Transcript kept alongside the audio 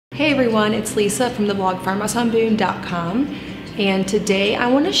Hey everyone, it's Lisa from the blog farmhouseonboone.com, and today I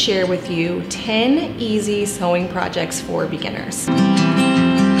want to share with you 10 easy sewing projects for beginners.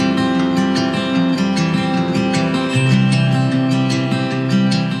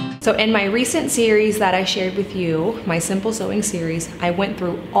 So in my recent series that I shared with you, my simple sewing series, I went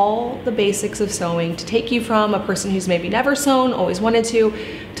through all the basics of sewing to take you from a person who's maybe never sewn, always wanted to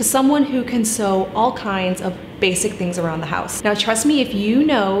someone who can sew all kinds of basic things around the house. Now trust me, if you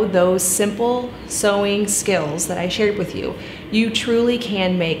know those simple sewing skills that I shared with you, you truly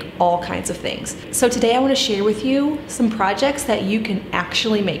can make all kinds of things. So today I want to share with you some projects that you can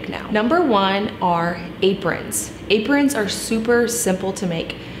actually make now. Number one are aprons. Aprons are super simple to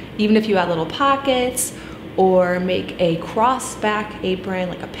make. Even if you add little pockets or make a cross back apron,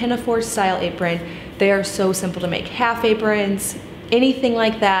 like a pinafore style apron, they are so simple to make. Half aprons, anything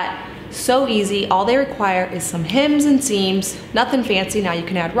like that, so easy. All they require is some hems and seams, nothing fancy. Now you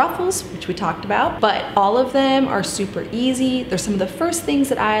can add ruffles, which we talked about, but all of them are super easy. They're some of the first things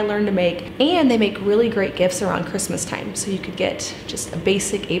that I learned to make, and they make really great gifts around Christmas time. So you could get just a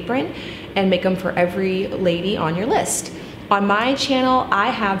basic apron and make them for every lady on your list. On my channel, I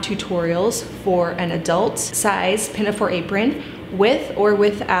have tutorials for an adult size pinafore apron with or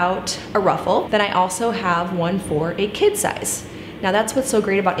without a ruffle. Then I also have one for a kid size. Now that's what's so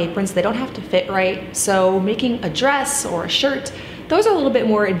great about aprons, they don't have to fit right. So making a dress or a shirt, those are a little bit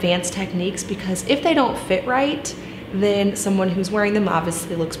more advanced techniques, because if they don't fit right, then someone who's wearing them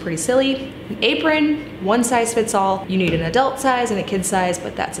obviously looks pretty silly. An apron, one size fits all. You need an adult size and a kid size,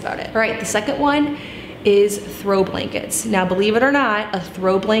 but that's about it. All right, the second one is throw blankets. Now, believe it or not, a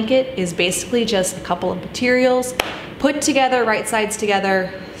throw blanket is basically just a couple of materials put together, right sides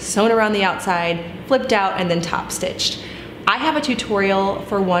together, sewn around the outside, flipped out, and then top stitched. I have a tutorial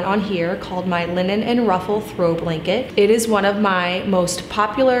for one on here called my linen and ruffle throw blanket. It is one of my most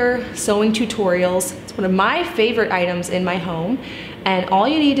popular sewing tutorials. It's one of my favorite items in my home. And all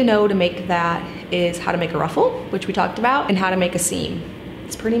you need to know to make that is how to make a ruffle, which we talked about, and how to make a seam.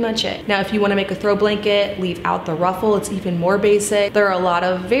 That's pretty much it. Now, if you want to make a throw blanket, leave out the ruffle, it's even more basic. There are a lot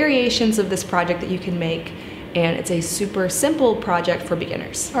of variations of this project that you can make, and it's a super simple project for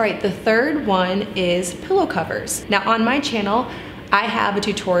beginners. All right, the third one is pillow covers. Now on my channel, I have a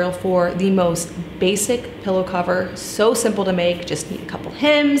tutorial for the most basic pillow cover, so simple to make, just need a couple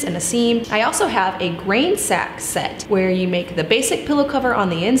hems and a seam. I also have a grain sack set where you make the basic pillow cover on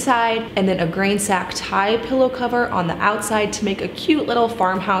the inside and then a grain sack tie pillow cover on the outside to make a cute little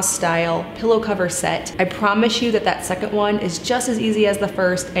farmhouse style pillow cover set. I promise you that that second one is just as easy as the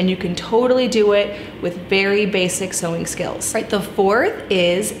first, and you can totally do it with very basic sewing skills. Right, the fourth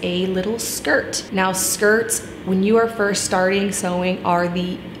is a little skirt. Now skirts, when you are first starting sewing, are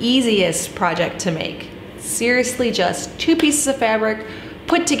the easiest project to make. Seriously, just two pieces of fabric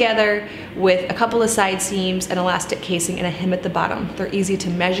put together with a couple of side seams, an elastic casing, and a hem at the bottom. They're easy to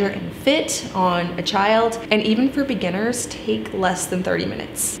measure and fit on a child, and even for beginners, take less than 30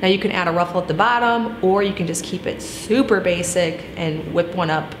 minutes. Now you can add a ruffle at the bottom, or you can just keep it super basic and whip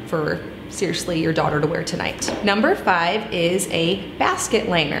one up for seriously your daughter to wear tonight. Number 5 is a basket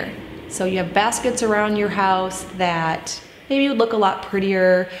liner. So you have baskets around your house that maybe would look a lot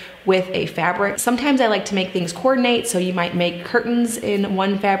prettier with a fabric. Sometimes I like to make things coordinate, so you might make curtains in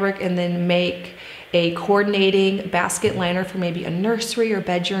one fabric and then make a coordinating basket liner for maybe a nursery or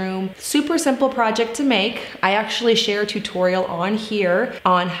bedroom. Super simple project to make. I actually share a tutorial on here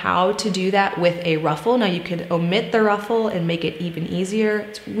on how to do that with a ruffle. Now you can omit the ruffle and make it even easier.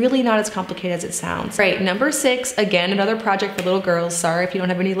 It's really not as complicated as it sounds. Right, number 6, again, another project for little girls. Sorry if you don't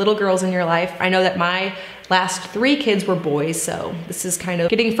have any little girls in your life. I know that my last 3 kids were boys, so this is kind of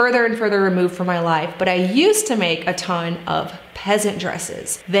getting further and further removed from my life, but I used to make a ton of peasant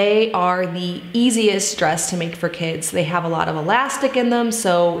dresses. They are the easiest dress to make for kids. They have a lot of elastic in them,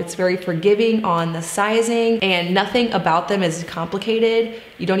 so it's very forgiving on the sizing, and nothing about them is complicated.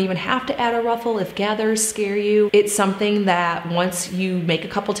 You don't even have to add a ruffle if gathers scare you. It's something that once you make a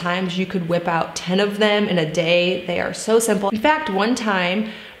couple times, you could whip out 10 of them in a day. They are so simple. In fact, one time,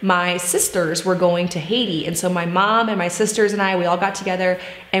 my sisters were going to Haiti, and so my mom and my sisters and I, we all got together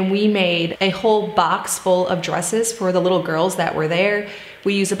and we made a whole box full of dresses for the little girls that were there.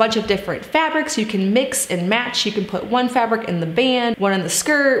 We used a bunch of different fabrics. You can mix and match. You can put one fabric in the band, one in the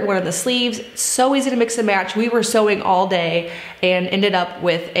skirt, one in the sleeves. It's so easy to mix and match. We were sewing all day and ended up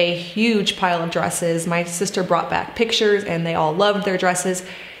with a huge pile of dresses. My sister brought back pictures and they all loved their dresses.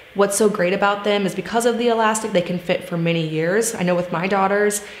 What's so great about them is because of the elastic, they can fit for many years. I know with my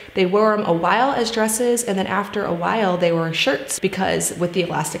daughters, they wore them a while as dresses, and then after a while they were shirts, because with the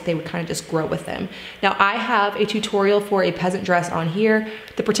elastic they would kind of just grow with them. Now I have a tutorial for a peasant dress on here.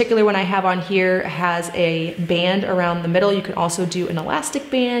 The particular one I have on here has a band around the middle. You can also do an elastic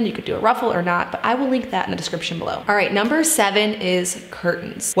band, you could do a ruffle or not, but I will link that in the description below. All right, number 7 is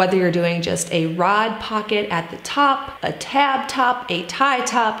curtains. Whether you're doing just a rod pocket at the top, a tab top, a tie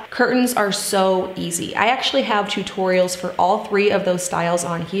top, curtains are so easy. I actually have tutorials for all 3 of those styles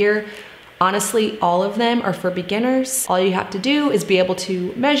on here. Honestly, all of them are for beginners. All you have to do is be able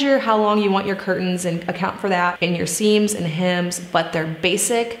to measure how long you want your curtains and account for that in your seams and hems, but they're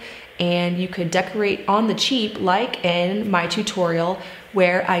basic and you could decorate on the cheap, like in my tutorial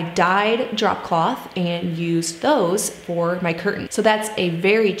where I dyed drop cloth and used those for my curtains. So that's a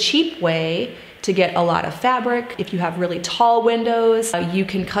very cheap way to get a lot of fabric. If you have really tall windows, you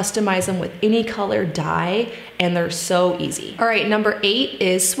can customize them with any color dye, and they're so easy. All right, number 8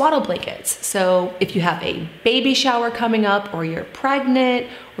 is swaddle blankets. So if you have a baby shower coming up, or you're pregnant,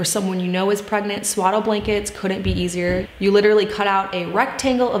 or someone you know is pregnant, swaddle blankets couldn't be easier. You literally cut out a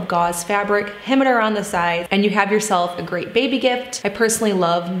rectangle of gauze fabric, hem it around the sides, and you have yourself a great baby gift. I personally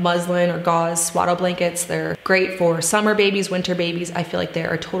love muslin or gauze swaddle blankets. They're great for summer babies, winter babies. I feel like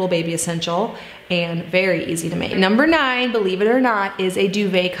they're a total baby essential and very easy to make. Number 9, believe it or not, is a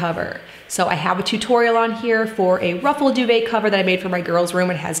duvet cover. So I have a tutorial on here for a ruffle duvet cover that I made for my girls'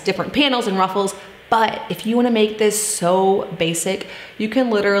 room. It has different panels and ruffles. But if you wanna make this so basic, you can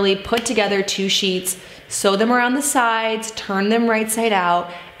literally put together 2 sheets, sew them around the sides, turn them right side out,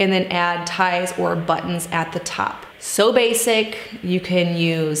 and then add ties or buttons at the top. So basic. You can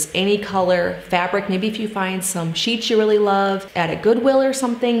use any color fabric. Maybe if you find some sheets you really love at a Goodwill or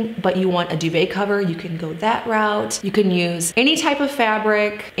something, but you want a duvet cover, you can go that route. You can use any type of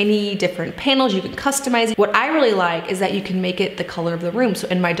fabric, any different panels, you can customize it. What I really like is that you can make it the color of the room. So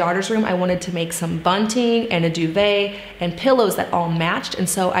in my daughter's room, I wanted to make some bunting and a duvet and pillows that all matched. And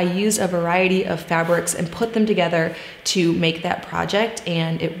so I used a variety of fabrics and put them together to make that project,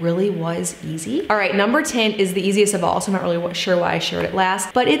 and it really was easy. All right, number 10 is the easiest of all, so I'm not really sure why I shared it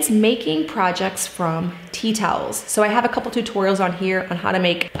last, but it's making projects from tea towels. So I have a couple tutorials on here on how to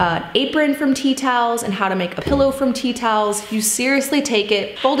make an apron from tea towels and how to make a pillow from tea towels. You seriously take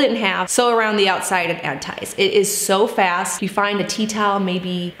it, fold it in half, sew around the outside and add ties. It is so fast. You find a tea towel,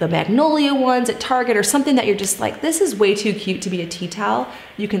 maybe the Magnolia ones at Target or something that you're just like, this is way too cute to be a tea towel.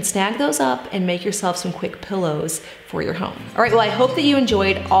 You can snag those up and make yourself some quick pillows for your home. All right, well, I hope that you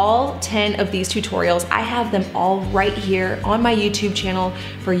enjoyed all 10 of these tutorials. I have them all right here on my YouTube channel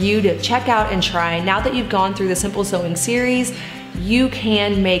for you to check out and try. Now that you've gone through the Simple Sewing series, you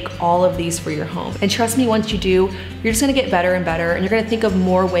can make all of these for your home. And trust me, once you do, you're just gonna get better and better, and you're gonna think of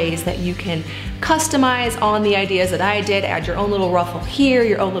more ways that you can customize on the ideas that I did, add your own little ruffle here,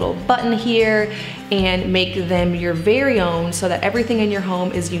 your own little button here, and make them your very own so that everything in your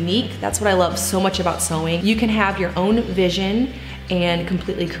home is unique. That's what I love so much about sewing. You can have your own vision and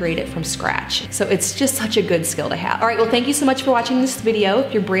completely create it from scratch. So it's just such a good skill to have. All right, well, thank you so much for watching this video.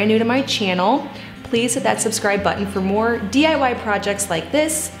 If you're brand new to my channel, please hit that subscribe button for more DIY projects like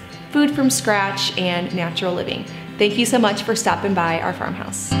this, food from scratch, and natural living. Thank you so much for stopping by our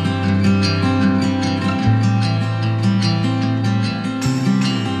farmhouse.